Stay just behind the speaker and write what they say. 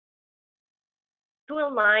to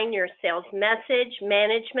align your sales message,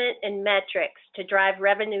 management, and metrics to drive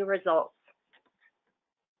revenue results.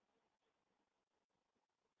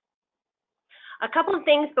 A couple of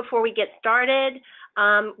things before we get started.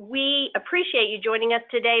 We appreciate you joining us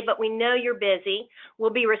today, but we know you're busy. We'll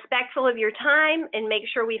be respectful of your time and make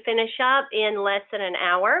sure we finish up in less than an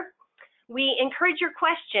hour. We encourage your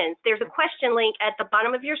questions. There's a question link at the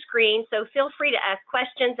bottom of your screen, so feel free to ask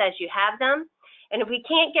questions as you have them. And if we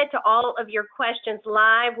can't get to all of your questions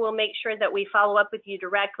live, we'll make sure that we follow up with you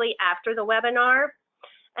directly after the webinar.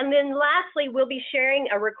 And then lastly, we'll be sharing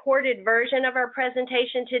a recorded version of our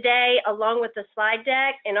presentation today, along with the slide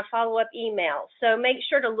deck and a follow-up email. So make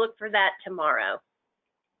sure to look for that tomorrow.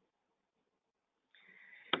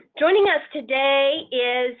 Joining us today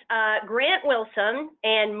is Grant Wilson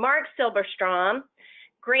and Mark Silberstrom.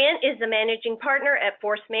 Grant is the managing partner at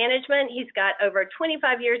Force Management. He's got over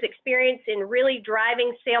 25 years experience in really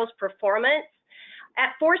driving sales performance.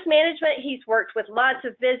 At Force Management, he's worked with lots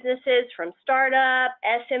of businesses from startup,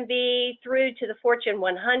 SMB, through to the Fortune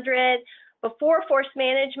 100. Before Force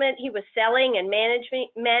Management, he was selling and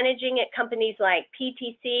managing at companies like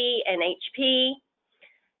PTC and HP.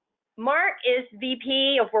 Mark is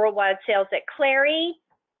VP of Worldwide Sales at Clary.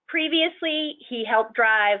 Previously, he helped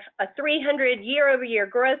drive a 300 year-over-year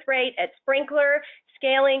growth rate at Sprinkler,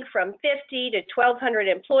 scaling from 50 to 1,200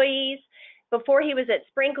 employees. Before he was at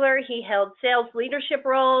Sprinkler, he held sales leadership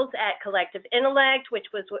roles at Collective Intellect, which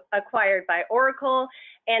was acquired by Oracle,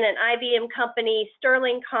 and an IBM company,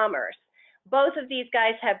 Sterling Commerce. Both of these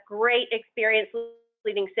guys have great experience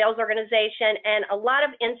leading sales organization and a lot of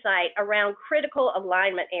insight around critical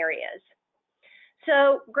alignment areas.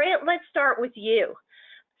 So, Grant, let's start with you.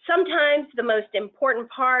 Sometimes the most important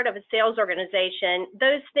part of a sales organization,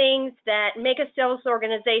 those things that make a sales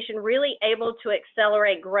organization really able to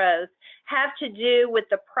accelerate growth, have to do with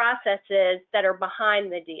the processes that are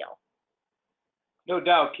behind the deal. No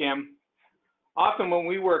doubt, Kim. Often when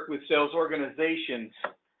we work with sales organizations,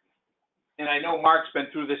 and I know Mark's been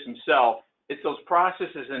through this himself, it's those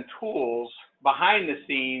processes and tools behind the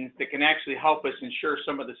scenes that can actually help us ensure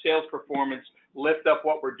some of the sales performance, lift up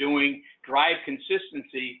what we're doing, drive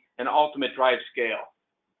consistency, and ultimate drive scale.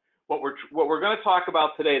 What we're going to talk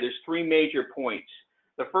about today, there's three major points.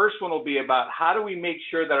 The first one will be about how do we make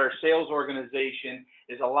sure that our sales organization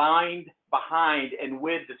is aligned behind and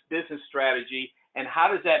with this business strategy, and how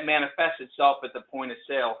does that manifest itself at the point of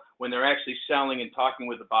sale when they're actually selling and talking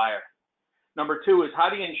with the buyer. Number two is how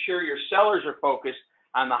do you ensure your sellers are focused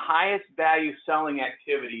on the highest value selling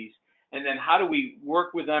activities, and then how do we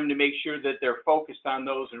work with them to make sure that they're focused on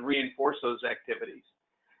those and reinforce those activities.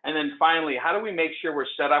 And then finally, how do we make sure we're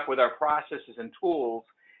set up with our processes and tools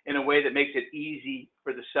in a way that makes it easy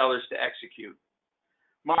for the sellers to execute.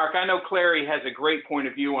 Mark, I know Clary has a great point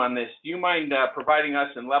of view on this. Do you mind providing us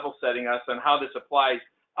and level setting us on how this applies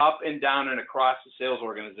up and down and across the sales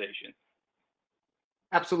organization?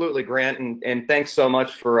 Absolutely, Grant, and thanks so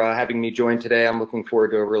much for having me join today. I'm looking forward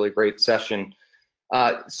to a really great session.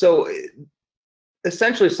 So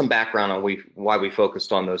essentially some background on why we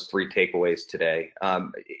focused on those three takeaways today. At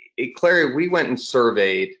Clary, we went and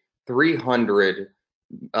surveyed 300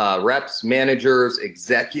 reps, managers,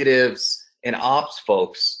 executives, and ops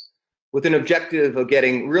folks with an objective of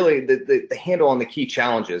getting really the handle on the key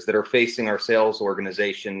challenges that are facing our sales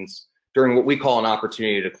organizations during what we call an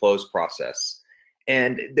opportunity to close process.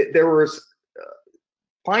 And there was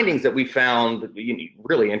findings that we found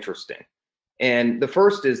really interesting. And the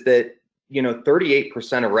first is that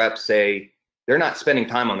 38% of reps say they're not spending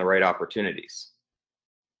time on the right opportunities.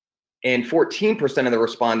 And 14% of the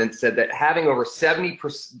respondents said that having over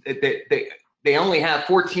 70%, they only have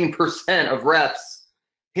 14% of reps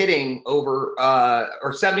hitting over,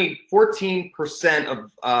 14%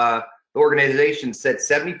 of the organization said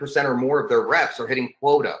 70% or more of their reps are hitting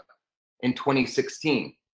quota in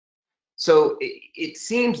 2016. So it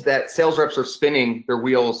seems that sales reps are spinning their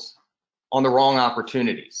wheels on the wrong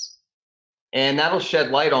opportunities. And that'll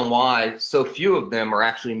shed light on why so few of them are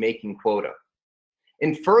actually making quota.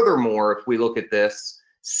 And furthermore, if we look at this,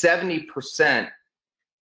 70%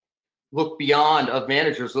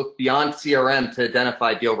 managers look beyond CRM to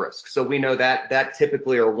identify deal risk. So we know that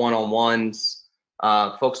typically are one-on-ones.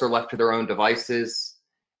 Folks are left to their own devices.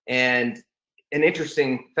 And an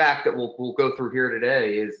interesting fact that we'll go through here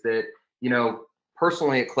today is that,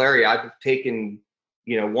 personally at Clary, I've taken,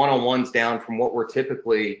 one-on-ones down from what were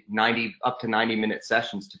typically 90 minute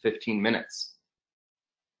sessions to 15 minutes.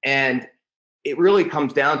 And it really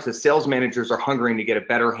comes down to sales managers are hungering to get a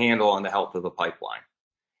better handle on the health of the pipeline.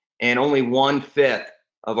 And only 1/5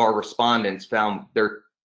 of our respondents found their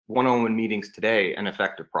one-on-one meetings today an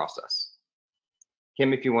effective process.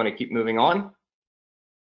 Kim, if you want to keep moving on.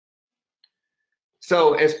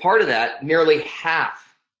 So as part of that, nearly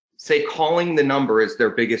half say calling the number is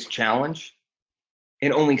their biggest challenge,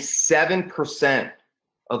 and only 7%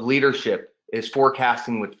 of leadership is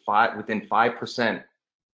forecasting within 5%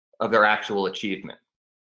 of their actual achievement.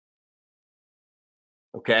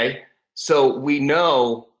 Okay, so we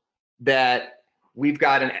know that we've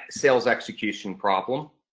got a sales execution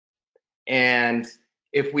problem. And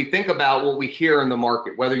if we think about what we hear in the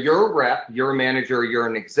market, whether you're a rep, you're a manager, or you're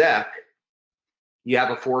an exec, you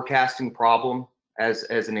have a forecasting problem as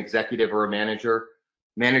an executive or a manager.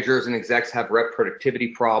 Managers and execs have rep productivity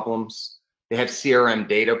problems. They have CRM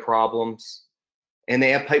data problems, and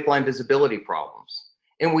they have pipeline visibility problems.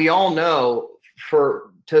 And we all know,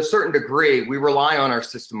 to a certain degree, we rely on our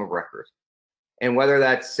system of record. And whether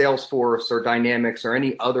that's Salesforce or Dynamics or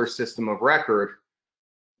any other system of record,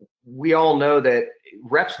 we all know that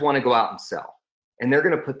reps want to go out and sell, and they're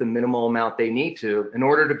going to put the minimal amount they need to in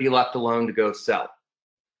order to be left alone to go sell.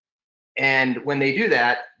 And when they do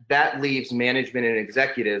that, that leaves management and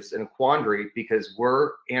executives in a quandary, because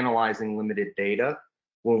we're analyzing limited data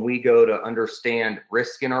when we go to understand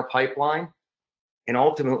risk in our pipeline and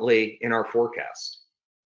ultimately in our forecast.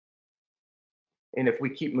 And if we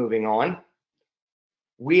keep moving on,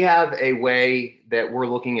 we have a way that we're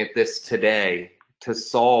looking at this today to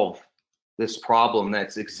solve this problem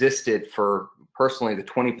that's existed for personally the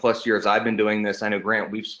 20 plus years I've been doing this. I know,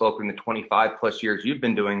 Grant, we've spoken the 25 plus years you've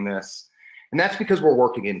been doing this, and that's because we're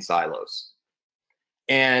working in silos.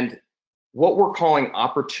 And what we're calling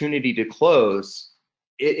opportunity to close,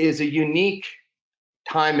 it is a unique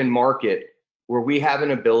time and market where we have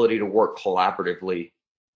an ability to work collaboratively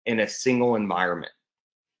in a single environment.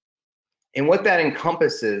 And what that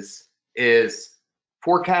encompasses is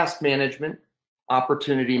forecast management,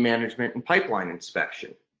 opportunity management, and pipeline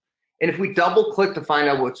inspection. And if we double click to find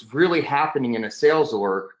out what's really happening in a sales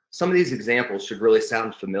org, some of these examples should really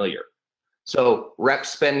sound familiar. So reps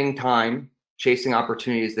spending time chasing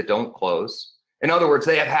opportunities that don't close. In other words,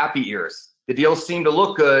 they have happy ears. The deals seem to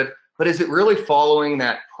look good, but is it really following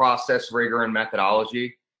that process, rigor, and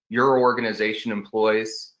methodology your organization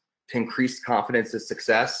employs to increase confidence and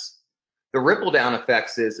success? The ripple down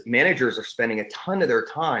effects is managers are spending a ton of their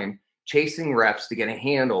time chasing reps to get a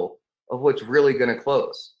handle of what's really going to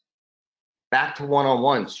close. Back to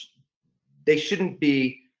one-on-ones. They shouldn't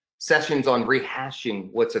be sessions on rehashing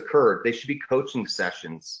what's occurred. They should be coaching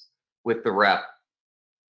sessions with the rep.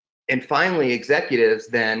 And finally, executives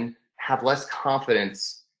then have less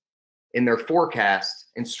confidence in their forecast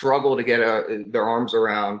and struggle to get their arms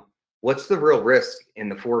around what's the real risk in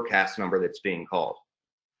the forecast number that's being called.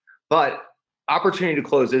 But opportunity to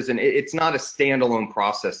close it's not a standalone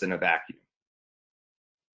process in a vacuum.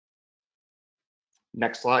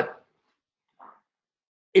 Next slide.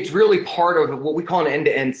 It's really part of what we call an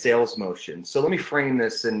end-to-end sales motion. So let me frame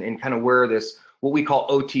this and kind of where this, what we call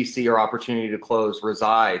OTC, or opportunity to close,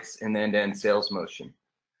 resides in the end-to-end sales motion.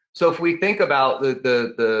 So if we think about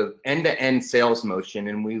the end-to-end sales motion,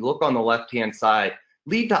 and we look on the left-hand side,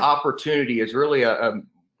 lead to opportunity is really we can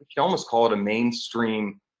almost call it a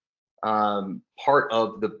mainstream part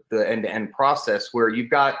of the end-to-end process, where you've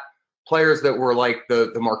got players that were like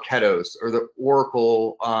the Marketos or the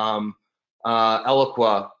Oracle,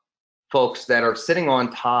 Eloqua folks that are sitting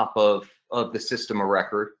on top of the system of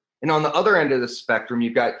record. And on the other end of the spectrum,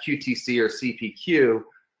 you've got QTC or CPQ,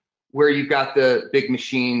 where you've got the big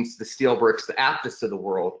machines, the Steelbricks, the Aptus of the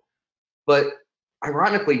world. But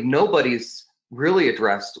ironically, nobody's really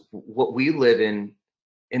addressed what we live in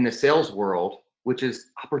the sales world, which is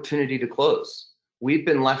opportunity to close. We've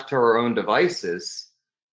been left to our own devices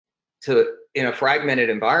in a fragmented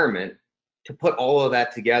environment to put all of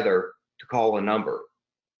that together to call a number.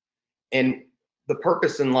 And the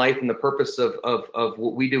purpose in life and the purpose of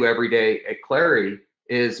what we do every day at Clarity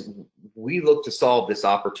is we look to solve this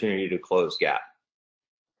opportunity to close gap.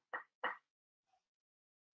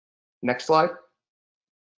 Next slide.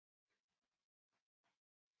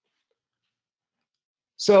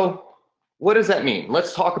 So what does that mean?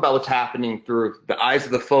 Let's talk about what's happening through the eyes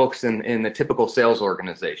of the folks in the typical sales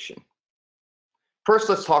organization. First,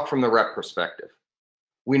 let's talk from the rep perspective.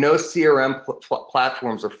 We know CRM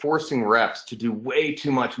platforms are forcing reps to do way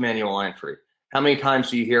too much manual entry. How many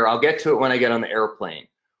times do you hear, I'll get to it when I get on the airplane,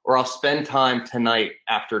 or I'll spend time tonight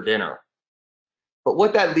after dinner? But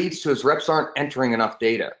what that leads to is reps aren't entering enough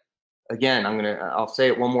data. Again, I'll say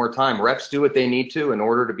it one more time. Reps do what they need to in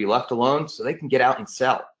order to be left alone so they can get out and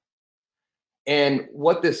sell. And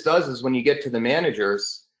what this does is when you get to the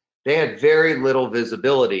managers, they have very little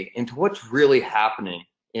visibility into what's really happening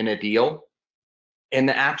in a deal and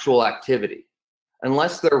the actual activity.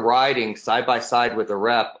 unless they're riding side by side with a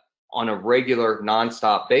rep on a regular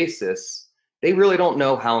nonstop basis, they really don't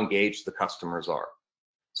know how engaged the customers are.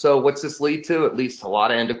 So what's this lead to? It leads to a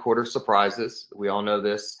lot of end of quarter surprises. We all know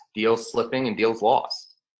this, deals slipping and deals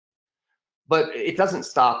lost. But it doesn't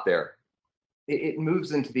stop there. It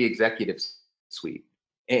moves into the executive suite.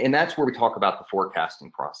 And that's where we talk about the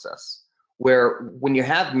forecasting process, where when you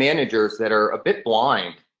have managers that are a bit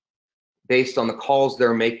blind based on the calls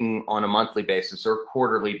they're making on a monthly basis or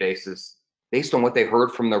quarterly basis, based on what they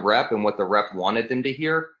heard from the rep and what the rep wanted them to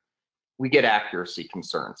hear, we get accuracy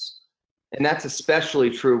concerns. And that's especially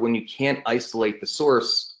true when you can't isolate the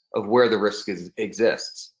source of where the risk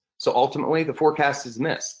exists. So ultimately, the forecast is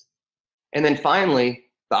missed. And then finally,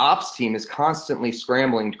 the ops team is constantly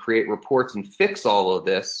scrambling to create reports and fix all of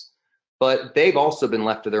this, but they've also been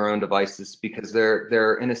left to their own devices because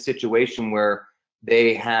they're in a situation where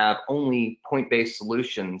they have only point-based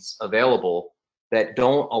solutions available that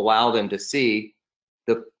don't allow them to see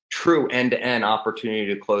the true end-to-end opportunity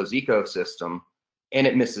to close ecosystem, and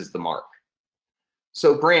it misses the mark.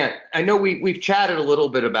 So Grant, I know we've chatted a little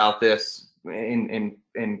bit about this in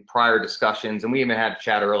prior discussions, and we even had a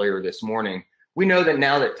chat earlier this morning. We know that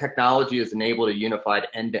now that technology has enabled a unified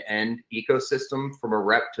end-to-end ecosystem from a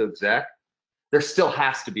rep to exec, there still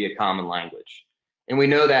has to be a common language. And we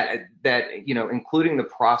know that including the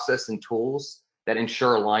process and tools that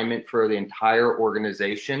ensure alignment for the entire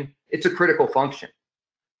organization, it's a critical function.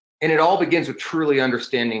 And it all begins with truly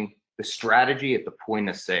understanding the strategy at the point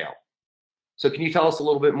of sale. So can you tell us a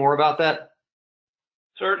little bit more about that?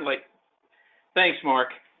 Certainly. Thanks, Mark.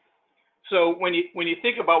 So when you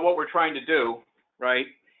think about what we're trying to do, right,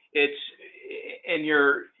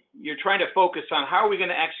 you're trying to focus on how are we going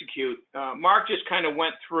to execute. Mark just kind of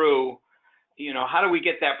went through, how do we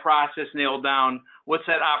get that process nailed down? What's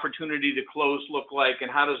that opportunity to close look like, and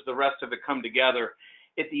how does the rest of it come together?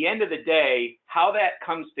 At the end of the day, how that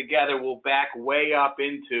comes together will back way up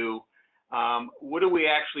into what are we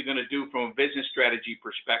actually going to do from a business strategy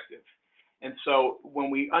perspective. And so when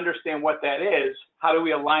we understand what that is, how do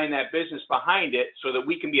we align that business behind it so that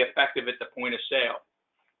we can be effective at the point of sale?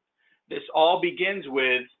 This all begins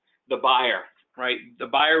with the buyer, right? The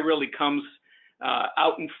buyer really comes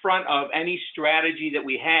out in front of any strategy that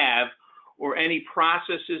we have or any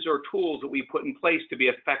processes or tools that we put in place to be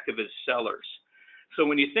effective as sellers. So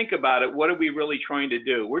when you think about it, what are we really trying to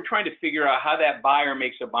do? We're trying to figure out how that buyer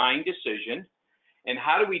makes a buying decision, and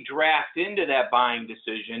how do we draft into that buying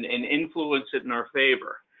decision and influence it in our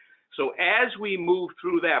favor. So as we move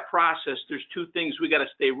through that process, there's two things we got to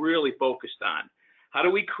stay really focused on. How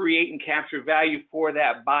do we create and capture value for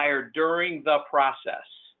that buyer during the process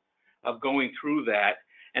of going through that?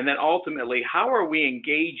 And then ultimately, how are we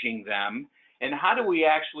engaging them? And how do we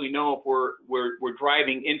actually know if we're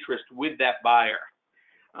driving interest with that buyer?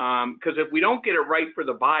 Because if we don't get it right for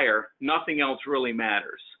the buyer, nothing else really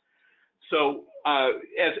matters. So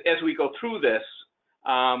as we go through this,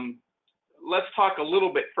 let's talk a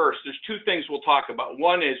little bit first. There's two things we'll talk about.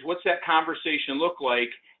 One is, what's that conversation look like?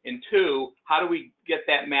 And two, how do we get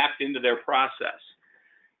that mapped into their process?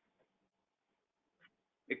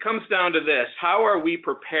 It comes down to this: how are we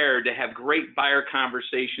prepared to have great buyer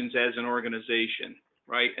conversations as an organization,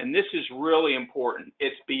 right? And this is really important.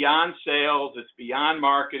 It's beyond sales, it's beyond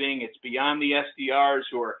marketing, it's beyond the SDRs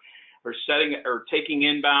who are setting or taking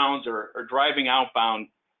inbounds or driving outbound.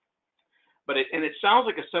 But it sounds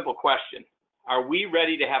like a simple question. Are we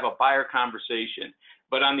ready to have a buyer conversation?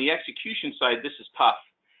 But on the execution side, this is tough.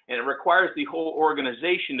 And it requires the whole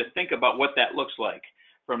organization to think about what that looks like,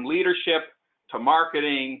 from leadership to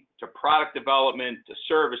marketing, to product development, to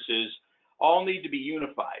services, all need to be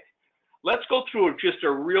unified. Let's go through just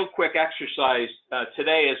a real quick exercise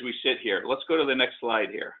today as we sit here. Let's go to the next slide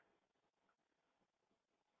here.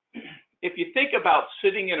 If you think about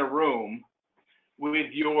sitting in a room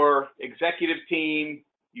with your executive team,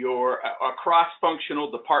 a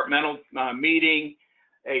cross-functional departmental meeting,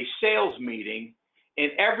 a sales meeting,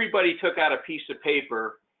 and everybody took out a piece of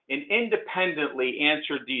paper and independently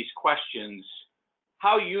answered these questions,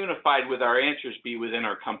 how unified would our answers be within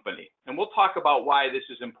our company? And we'll talk about why this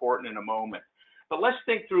is important in a moment. But let's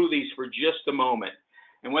think through these for just a moment.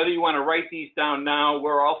 And whether you want to write these down now,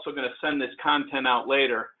 we're also going to send this content out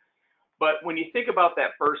later. But when you think about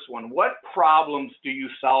that first one, what problems do you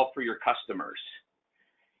solve for your customers?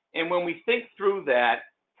 And when we think through that,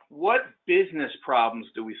 what business problems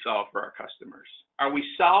do we solve for our customers? Are we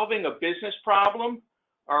solving a business problem,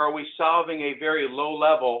 or are we solving a very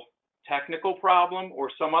low-level technical problem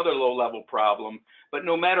or some other low-level problem? But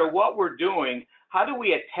no matter what we're doing, how do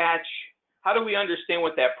we understand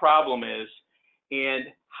what that problem is, and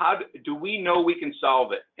how do we know we can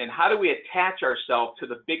solve it? And how do we attach ourselves to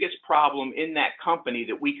the biggest problem in that company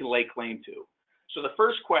that we can lay claim to? So the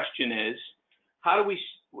first question is,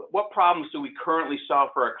 what problems do we currently solve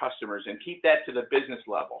for our customers, and keep that to the business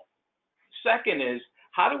level? Second is,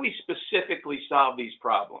 how do we specifically solve these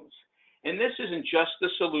problems? And this isn't just the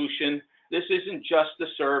solution. This isn't just the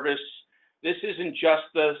service. This isn't just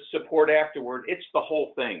the support afterward. It's the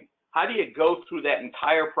whole thing. How do you go through that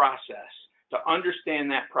entire process to understand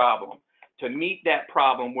that problem, to meet that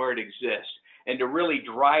problem where it exists, and to really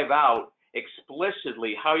drive out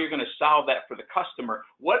explicitly how you're going to solve that for the customer?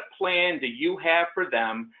 What plan do you have for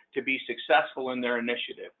them to be successful in their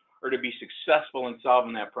initiative, or to be successful in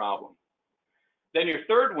solving that problem? Then your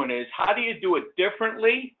third one is, how do you do it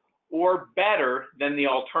differently or better than the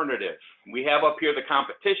alternative? We have up here the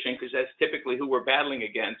competition, because that's typically who we're battling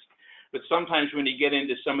against. But sometimes when you get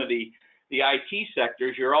into some of the IT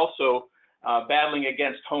sectors, you're also battling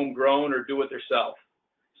against homegrown or do-it-yourself.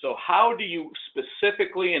 So how do you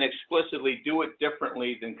specifically and explicitly do it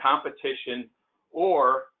differently than competition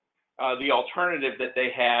or the alternative that they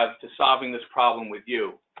have to solving this problem with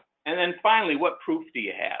you? And then finally, what proof do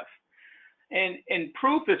you have? And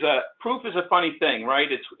proof is a funny thing, right?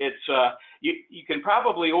 You can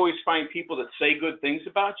probably always find people that say good things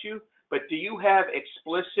about you, but do you have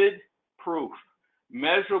explicit proof,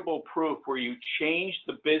 measurable proof where you changed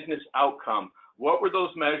the business outcome? What were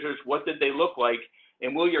those measures? What did they look like?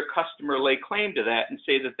 And will your customer lay claim to that and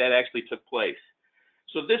say that that actually took place?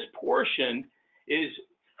 So this portion is,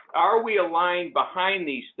 are we aligned behind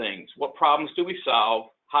these things? What problems do we solve?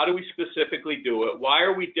 How do we specifically do it? Why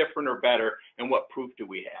are we different or better? And what proof do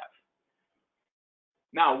we have?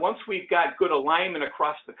 Now, once we've got good alignment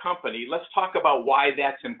across the company, let's talk about why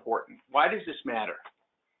that's important. Why does this matter?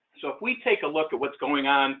 So if we take a look at what's going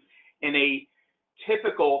on in a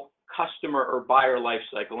typical customer or buyer life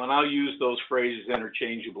cycle, and I'll use those phrases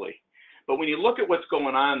interchangeably, but when you look at what's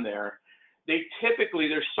going on there, there's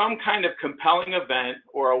some kind of compelling event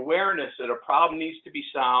or awareness that a problem needs to be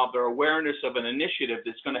solved, or awareness of an initiative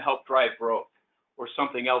that's going to help drive growth or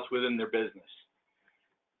something else within their business.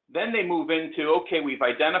 Then they move into, okay, we've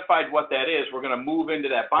identified what that is. We're going to move into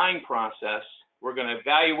that buying process. We're going to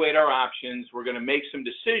evaluate our options. We're going to make some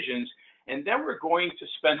decisions. And then we're going to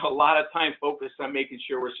spend a lot of time focused on making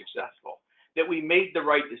sure we're successful, that we made the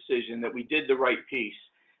right decision, that we did the right piece.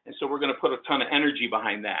 And so we're going to put a ton of energy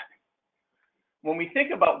behind that. When we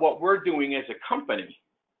think about what we're doing as a company,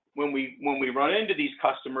 when we run into these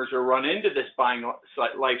customers or run into this buying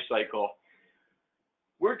life cycle,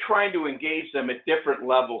 we're trying to engage them at different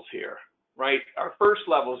levels here, right? Our first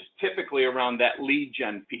level is typically around that lead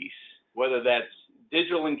gen piece, whether that's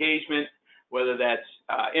digital engagement, whether that's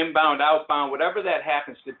inbound, outbound, whatever that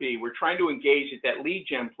happens to be. We're trying to engage at that lead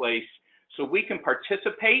gen place so we can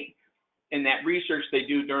participate in that research they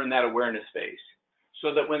do during that awareness phase,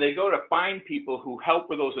 so that when they go to find people who help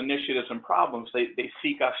with those initiatives and problems, they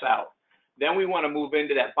seek us out. Then we want to move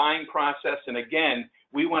into that buying process, and again,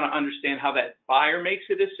 we want to understand how that buyer makes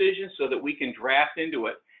a decision so that we can draft into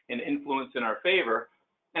it and influence in our favor.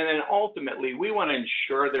 And then ultimately, we want to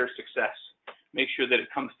ensure their success, make sure that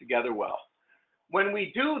it comes together well. When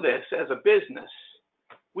we do this as a business,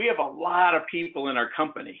 we have a lot of people in our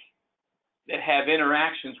company that have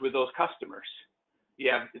interactions with those customers.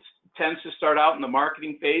 Yeah, it tends to start out in the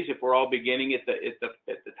marketing phase if we're all beginning at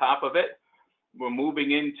the top of it. We're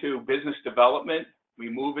moving into business development. We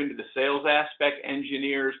move into the sales aspect,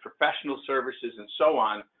 engineers, professional services, and so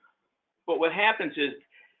on. But what happens is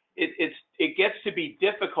it gets to be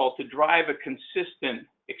difficult to drive a consistent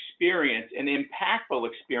experience, an impactful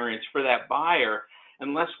experience for that buyer,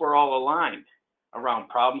 unless we're all aligned around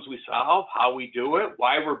problems we solve, how we do it,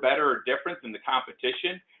 why we're better or different than the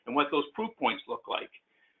competition, and what those proof points look like.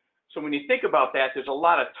 So when you think about that, there's a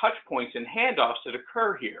lot of touch points and handoffs that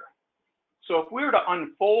occur here. So if we were to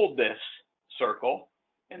unfold this circle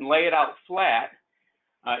and lay it out flat,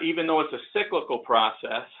 even though it's a cyclical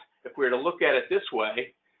process, if we were to look at it this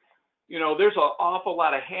way, there's an awful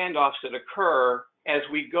lot of handoffs that occur as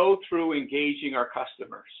we go through engaging our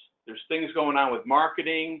customers. There's things going on with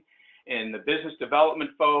marketing and the business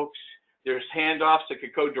development folks. There's handoffs that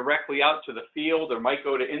could go directly out to the field or might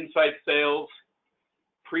go to inside sales.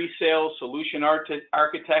 Pre-sales, solution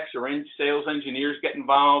architects or sales engineers get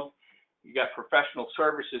involved. You got professional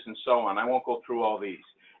services and so on. I won't go through all these.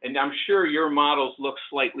 And I'm sure your models look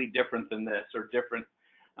slightly different than this, or different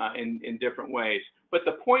in different ways. But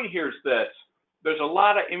the point here is this: there's a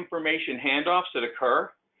lot of information handoffs that occur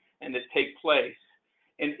and that take place.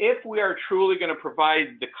 And if we are truly going to provide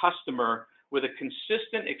the customer with a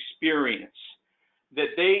consistent experience that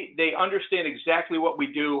they understand exactly what we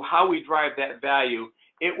do, how we drive that value,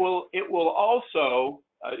 it will also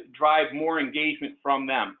drive more engagement from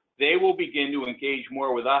them. They will begin to engage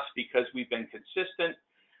more with us because we've been consistent.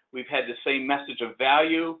 We've had the same message of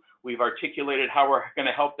value. We've articulated how we're going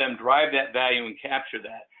to help them drive that value and capture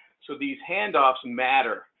that. So these handoffs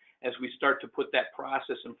matter as we start to put that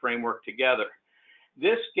process and framework together.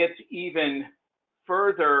 This gets even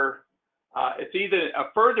further, it's either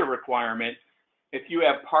a further requirement if you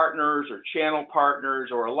have partners or channel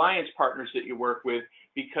partners or alliance partners that you work with,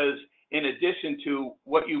 because in addition to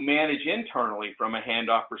what you manage internally from a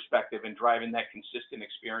handoff perspective and driving that consistent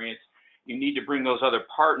experience, you need to bring those other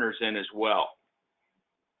partners in as well.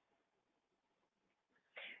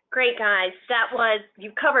 Great, guys.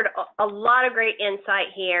 You covered a lot of great insight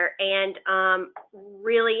here and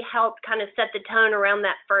really helped kind of set the tone around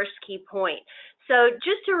that first key point. So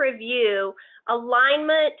just to review,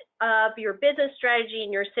 alignment of your business strategy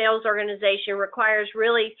and your sales organization requires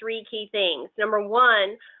really three key things. Number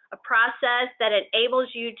one, a process that enables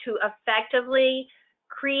you to effectively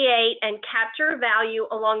create and capture value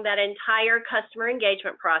along that entire customer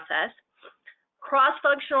engagement process.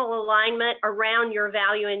 Cross-functional alignment around your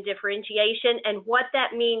value and differentiation and what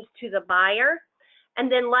that means to the buyer.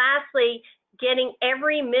 And then lastly, getting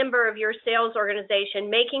every member of your sales organization,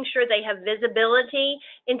 making sure they have visibility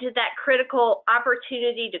into that critical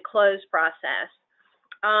opportunity to close process.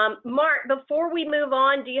 Mark, before we move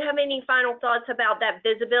on, do you have any final thoughts about that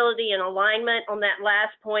visibility and alignment on that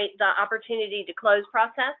last point, the opportunity to close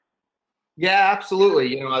process? Yeah,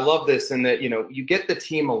 absolutely. I love this in that, you get the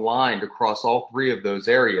team aligned across all three of those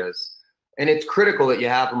areas. And it's critical that you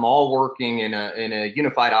have them all working in a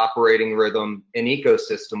unified operating rhythm and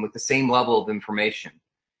ecosystem with the same level of information.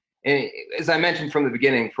 And as I mentioned from the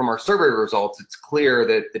beginning, from our survey results, it's clear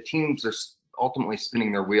that the teams are ultimately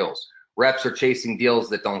spinning their wheels. Reps are chasing deals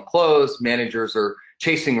that don't close. Managers are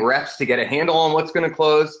chasing reps to get a handle on what's going to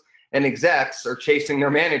close. And execs are chasing their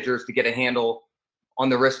managers to get a handle on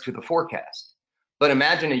the risk to the forecast. But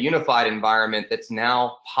imagine a unified environment that's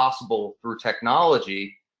now possible through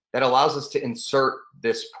technology that allows us to insert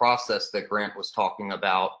this process that Grant was talking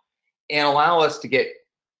about and allow us to get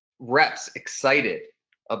reps excited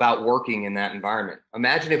about working in that environment.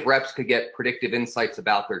 Imagine if reps could get predictive insights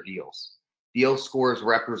about their deals, deal scores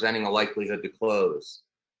representing a likelihood to close,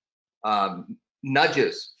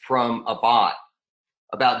 nudges from a bot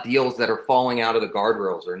about deals that are falling out of the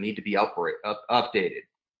guardrails or need to be updated,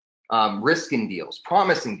 risk in deals,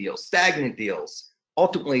 promising deals, stagnant deals,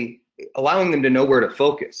 ultimately allowing them to know where to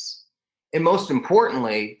focus. And most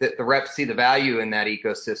importantly, that the reps see the value in that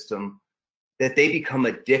ecosystem, that they become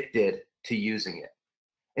addicted to using it.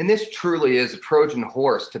 And this truly is a Trojan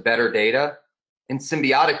horse to better data and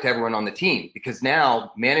symbiotic to everyone on the team, because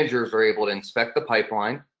now managers are able to inspect the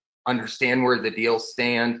pipeline, understand where the deals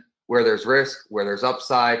stand, where there's risk, where there's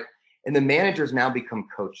upside, and the managers now become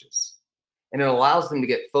coaches. And it allows them to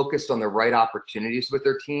get focused on the right opportunities with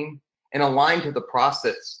their team and align to the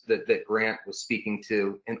process that Grant was speaking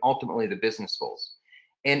to and ultimately the business goals.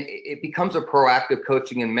 And it becomes a proactive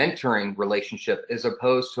coaching and mentoring relationship as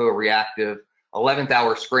opposed to a reactive 11th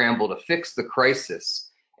hour scramble to fix the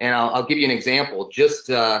crisis. And I'll give you an example.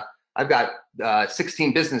 I've got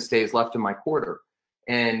 16 business days left in my quarter.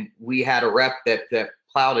 And we had a rep that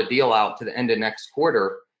plowed a deal out to the end of next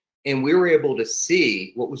quarter. And we were able to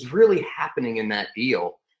see what was really happening in that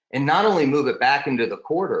deal and not only move it back into the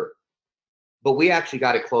quarter, but we actually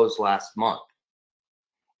got it closed last month.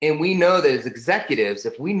 And we know that as executives,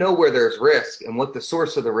 if we know where there's risk and what the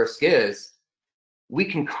source of the risk is, we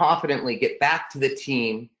can confidently get back to the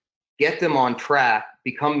team, get them on track,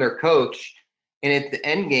 become their coach. And at the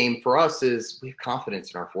end game for us is we have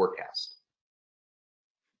confidence in our forecast.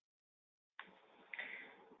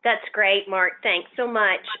 That's great, Mark. Thanks so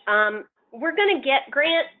much. We're going to get,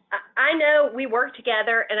 Grant, I know we work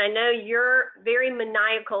together, and I know you're very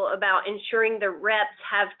maniacal about ensuring the reps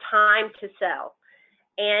have time to sell.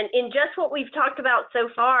 And in just what we've talked about so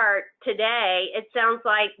far today, it sounds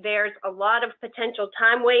like there's a lot of potential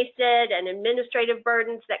time wasted and administrative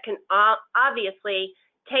burdens that can obviously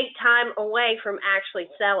take time away from actually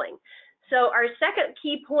selling. So our second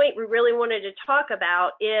key point we really wanted to talk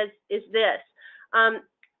about is this.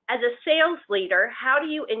 As a sales leader, how do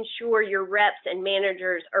you ensure your reps and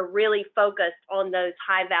managers are really focused on those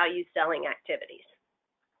high-value selling activities?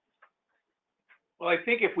 Well, I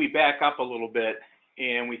think if we back up a little bit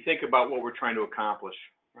and we think about what we're trying to accomplish,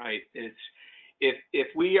 right? It's if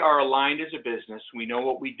we are aligned as a business, we know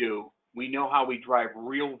what we do, we know how we drive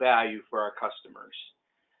real value for our customers,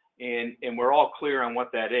 and we're all clear on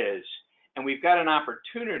what that is. and we've got an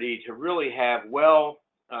opportunity to really have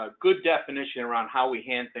good definition around how we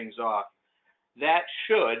hand things off. That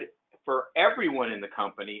should, for everyone in the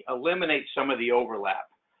company, eliminate some of the overlap.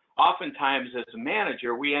 Oftentimes, as a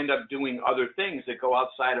manager, we end up doing other things that go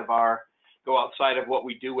outside of what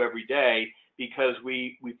we do every day, because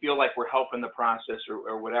we feel like we're helping the process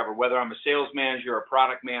or whatever, whether I'm a sales manager or a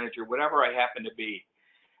product manager, whatever I happen to be.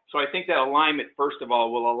 So I think that alignment, first of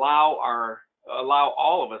all, will allow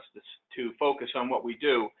all of us to focus on what we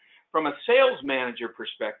do. From a sales manager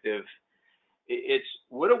perspective, it's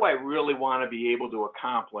what do I really want to be able to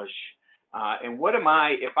accomplish, and what am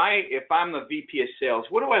I, if I'm the VP of sales,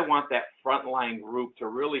 what do I want that frontline group to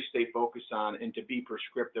really stay focused on and to be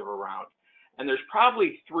prescriptive around? And there's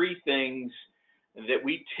probably three things that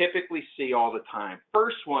we typically see all the time.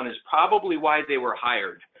 First one is probably why they were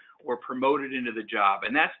hired or promoted into the job,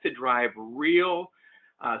 and that's to drive real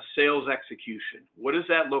sales execution. What does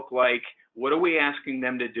that look like? What are we asking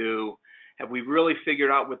them to do? Have we really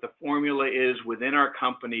figured out what the formula is within our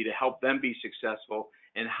company to help them be successful?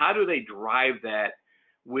 And how do they drive that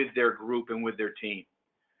with their group and with their team?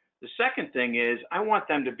 The second thing is I want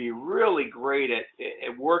them to be really great at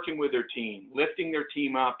working with their team, lifting their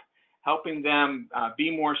team up, helping them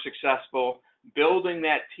be more successful, building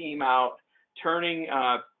that team out,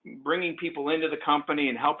 bringing people into the company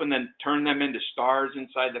and helping them turn them into stars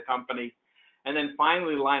inside the company. And then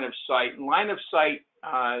finally, line of sight. And line of sight,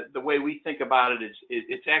 the way we think about it is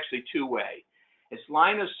it's actually two-way. It's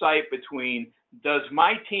line of sight between, does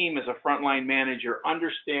my team as a frontline manager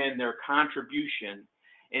understand their contribution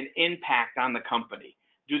and impact on the company?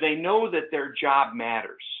 Do they know that their job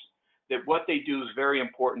matters, that what they do is very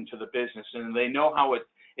important to the business, and they know how it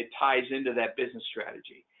ties into that business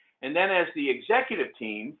strategy? And then as the executive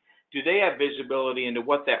team, do they have visibility into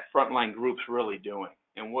what that frontline group's really doing,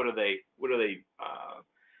 and what are they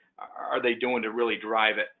doing to really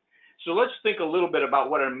drive it? So let's think a little bit about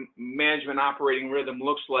what a management operating rhythm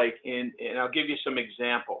looks like, and I'll give you some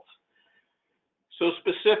examples. So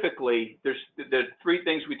specifically, there's the three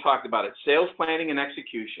things we talked about. It's sales planning and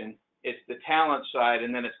execution, it's the talent side,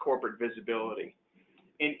 and then it's corporate visibility.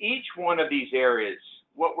 In each one of these areas,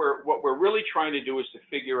 what we're really trying to do is to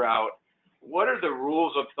figure out what are the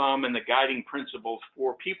rules of thumb and the guiding principles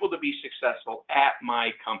for people to be successful at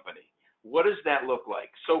my company. What does that look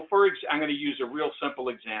like? So I'm going to use a real simple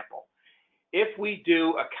example. If we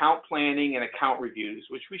do account planning and account reviews,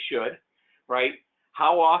 which we should, right?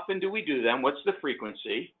 How often do we do them? What's the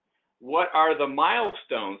frequency? What are the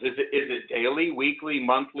milestones? Is it daily, weekly,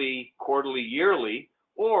 monthly, quarterly, yearly?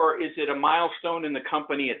 Or is it a milestone in the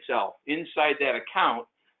company itself, inside that account,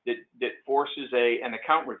 that forces an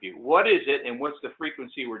account review? What is it, and what's the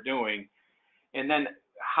frequency we're doing? And then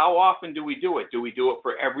how often do we do it? Do we do it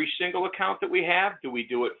for every single account that we have? Do we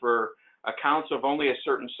do it for accounts of only a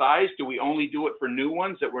certain size? Do we only do it for new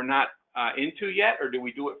ones that we're not into yet, or do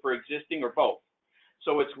we do it for existing, or both?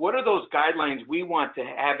 So it's, what are those guidelines we want to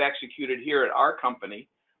have executed here at our company?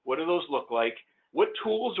 What do those look like? What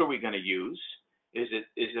tools are we going to use? Is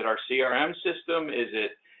it our CRM system? Is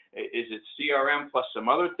it CRM plus some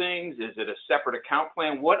other things? Is it a separate account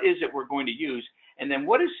plan? What is it we're going to use? And then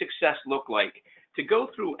what does success look like? To go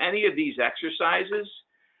through any of these exercises,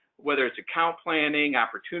 whether it's account planning,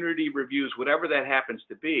 opportunity reviews, whatever that happens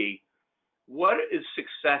to be, what does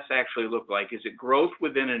success actually look like? Is it growth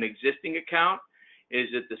within an existing account? Is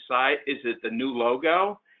it the size? Is it the new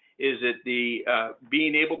logo? Is it the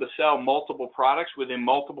being able to sell multiple products within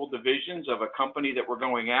multiple divisions of a company that we're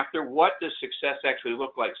going after? What does success actually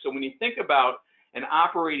look like? So when you think about an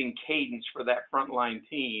operating cadence for that frontline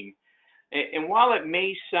team, and while it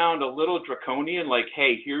may sound a little draconian, like,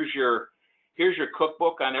 hey, here's your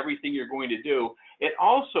cookbook on everything you're going to do, it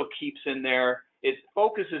also keeps in there, it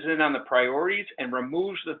focuses in on the priorities and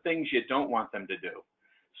removes the things you don't want them to do.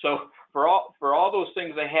 So for all those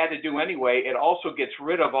things they had to do anyway, it also gets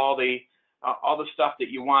rid of all the stuff that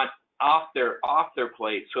you want off their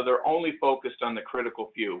plate. So they're only focused on the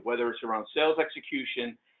critical few, whether it's around sales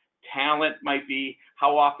execution, talent might be,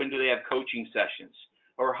 how often do they have coaching sessions,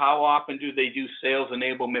 or how often do they do sales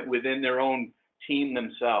enablement within their own team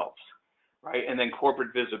themselves, right? And then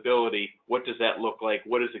corporate visibility, what does that look like?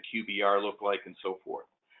 What does a QBR look like, and so forth.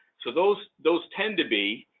 So those tend to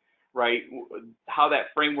be, right, how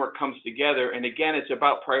that framework comes together. And again, it's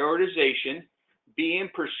about prioritization, being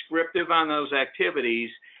prescriptive on those activities,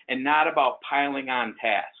 and not about piling on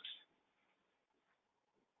tasks.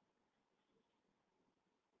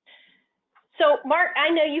 So Mark,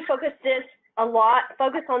 I know you focus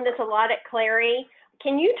on this a lot at Clary.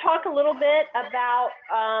 can you talk a little bit about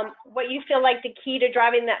what you feel like the key to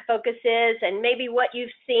driving that focus is, and maybe what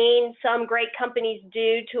you've seen some great companies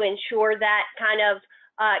do to ensure that kind of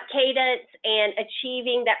cadence and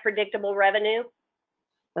achieving that predictable revenue?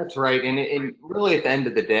 That's right. And really at the end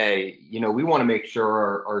of the day, we want to make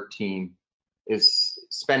sure our team is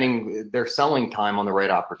spending their selling time on the right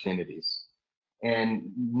opportunities. And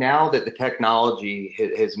now that the technology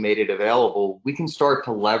has made it available, we can start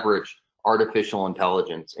to leverage artificial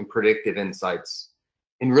intelligence and predictive insights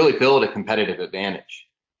and really build a competitive advantage.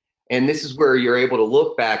 And this is where you're able to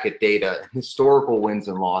look back at data, historical wins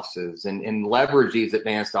and losses, and leverage these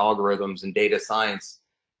advanced algorithms and data science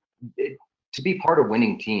to be part of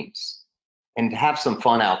winning teams and to have some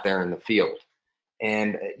fun out there in the field.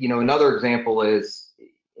 And another example is,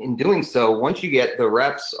 in doing so, once you get the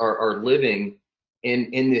reps are living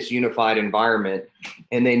in this unified environment,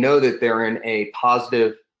 and they know that they're in a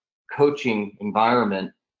positive coaching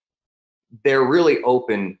environment, they're really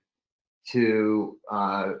open to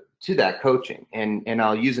that coaching. And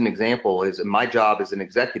I'll use an example. Is my job as an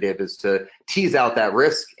executive is to tease out that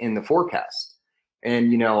risk in the forecast.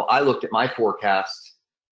 And I looked at my forecast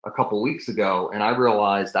a couple weeks ago, and I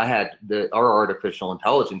realized our artificial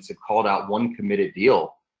intelligence had called out one committed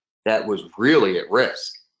deal that was really at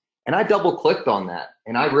risk. And I double clicked on that,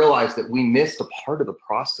 and I realized that we missed a part of the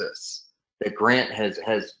process that Grant has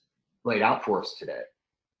laid out for us today.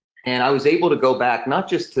 And I was able to go back, not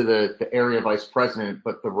just to the area vice president,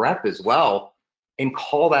 but the rep as well, and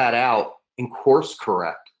call that out and course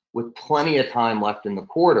correct with plenty of time left in the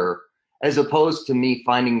quarter, as opposed to me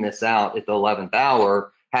finding this out at the 11th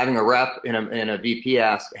hour, having a rep and a VP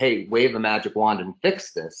ask, hey, wave the magic wand and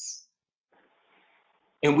fix this.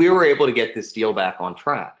 And we were able to get this deal back on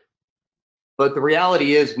track. But the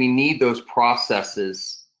reality is we need those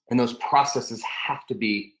processes, and those processes have to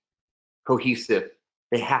be cohesive.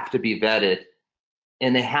 They have to be vetted,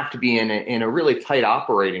 and they have to be in a really tight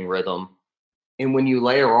operating rhythm. And when you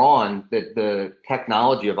layer on the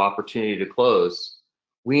technology of opportunity to close,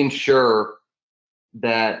 we ensure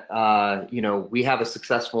that we have a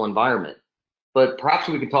successful environment. But perhaps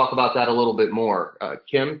we can talk about that a little bit more.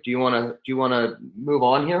 Kim, do you want to move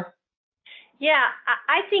on here? Yeah,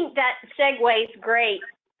 I think that segues great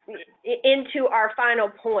into our final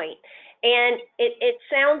point. And it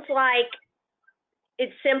sounds like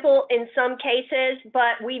it's simple in some cases,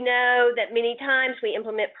 but we know that many times we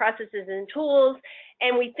implement processes and tools,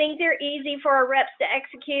 and we think they're easy for our reps to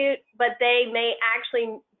execute, but they may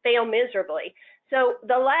actually fail miserably. So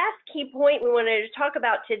the last key point we wanted to talk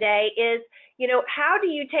about today is, how do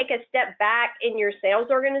you take a step back in your sales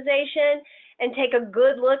organization and take a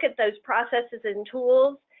good look at those processes and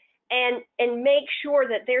tools and make sure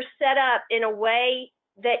that they're set up in a way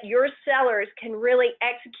that your sellers can really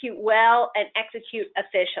execute well and execute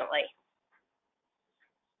efficiently.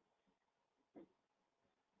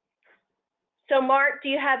 So Mark, do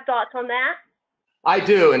you have thoughts on that? I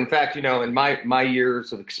do. In fact, in my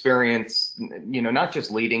years of experience, not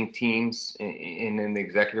just leading teams in the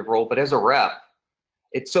executive role, but as a rep,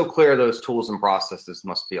 it's so clear those tools and processes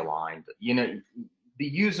must be aligned. The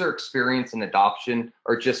user experience and adoption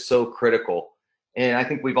are just so critical. And I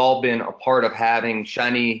think we've all been a part of having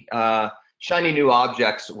shiny new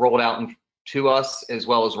objects rolled out to us, as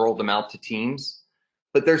well as rolled them out to teams.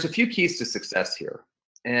 But there's a few keys to success here.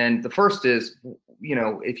 And the first is,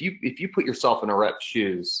 if you put yourself in a rep's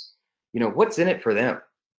shoes, what's in it for them?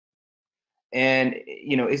 And,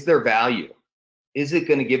 is there value? Is it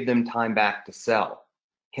going to give them time back to sell?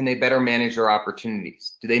 Can they better manage their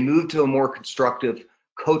opportunities? Do they move to a more constructive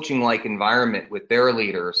coaching-like environment with their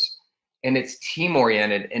leaders? And it's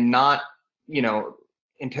team-oriented and not,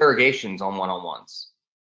 interrogations on one-on-ones,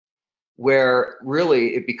 where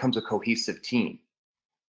really it becomes a cohesive team.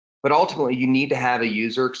 But ultimately, you need to have a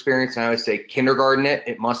user experience. And I always say, kindergarten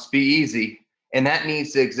it must be easy. And that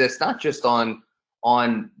needs to exist not just on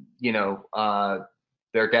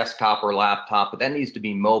their desktop or laptop, but that needs to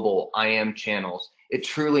be mobile IM channels. It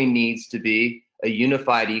truly needs to be a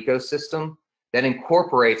unified ecosystem that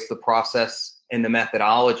incorporates the process and the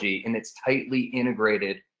methodology, and it's tightly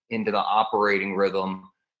integrated into the operating rhythm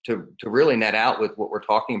to really net out with what we're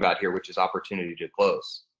talking about here, which is opportunity to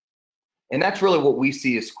close. And that's really what we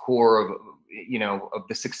see as core of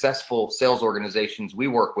the successful sales organizations we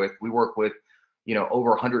work with. We work with,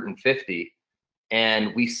 over 150.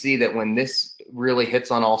 And we see that when this really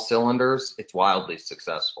hits on all cylinders, it's wildly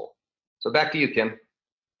successful. So back to you, Kim.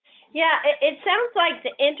 Yeah, it sounds like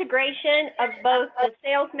the integration of both the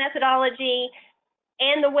sales methodology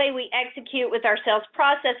and the way we execute with our sales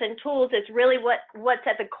process and tools is really what's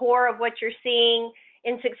at the core of what you're seeing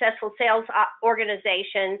in successful sales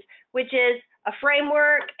organizations, which is a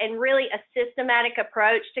framework and really a systematic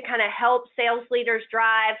approach to kind of help sales leaders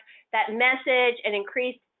drive that message and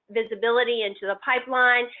increase visibility into the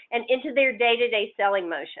pipeline and into their day-to-day selling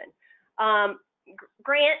motion.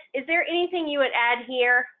 Grant, is there anything you would add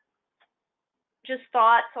here? Just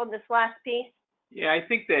thoughts on this last piece? Yeah, I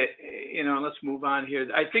think that, let's move on here.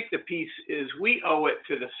 I think the piece is we owe it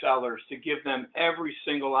to the sellers to give them every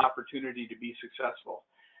single opportunity to be successful.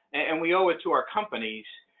 And we owe it to our companies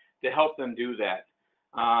to help them do that.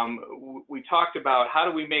 We talked about how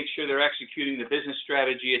do we make sure they're executing the business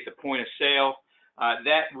strategy at the point of sale.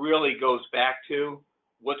 That really goes back to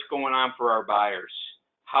what's going on for our buyers.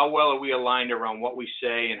 How well are we aligned around what we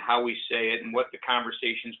say and how we say it and what the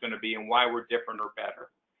conversation is going to be and why we're different or better,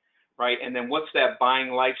 right? And then what's that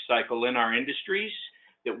buying life cycle in our industries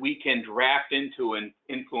that we can draft into and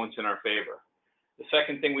influence in our favor. The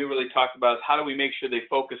second thing we really talked about is how do we make sure they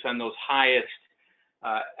focus on those highest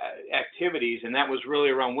activities, and that was really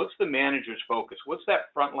around what's the manager's focus? What's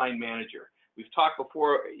that frontline manager? We've talked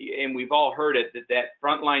before, and we've all heard it, that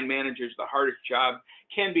frontline manager is the hardest job,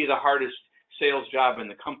 can be the hardest sales job in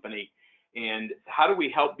the company. And how do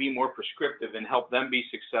we help be more prescriptive and help them be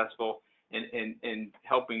successful in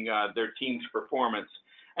helping their team's performance?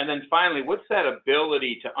 And then finally, what's that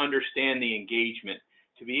ability to understand the engagement,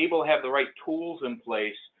 to be able to have the right tools in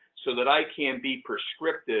place so that I can be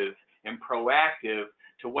prescriptive and proactive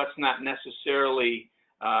to what's not necessarily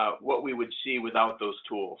what we would see without those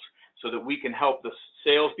tools, so that we can help the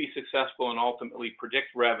sales be successful and ultimately predict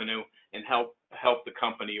revenue and help the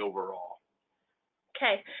company overall.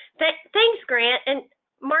 Okay, thanks, Grant. And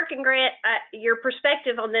Mark and Grant, your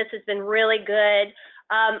perspective on this has been really good.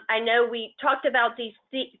 I know we talked about these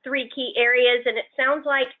three key areas, and it sounds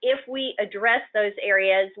like if we address those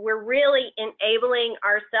areas, we're really enabling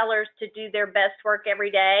our sellers to do their best work every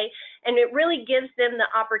day, and it really gives them the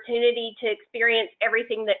opportunity to experience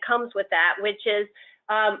everything that comes with that, which is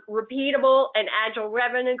repeatable and agile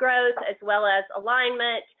revenue growth, as well as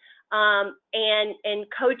alignment and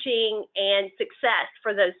coaching and success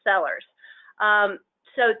for those sellers.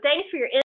 So thanks for your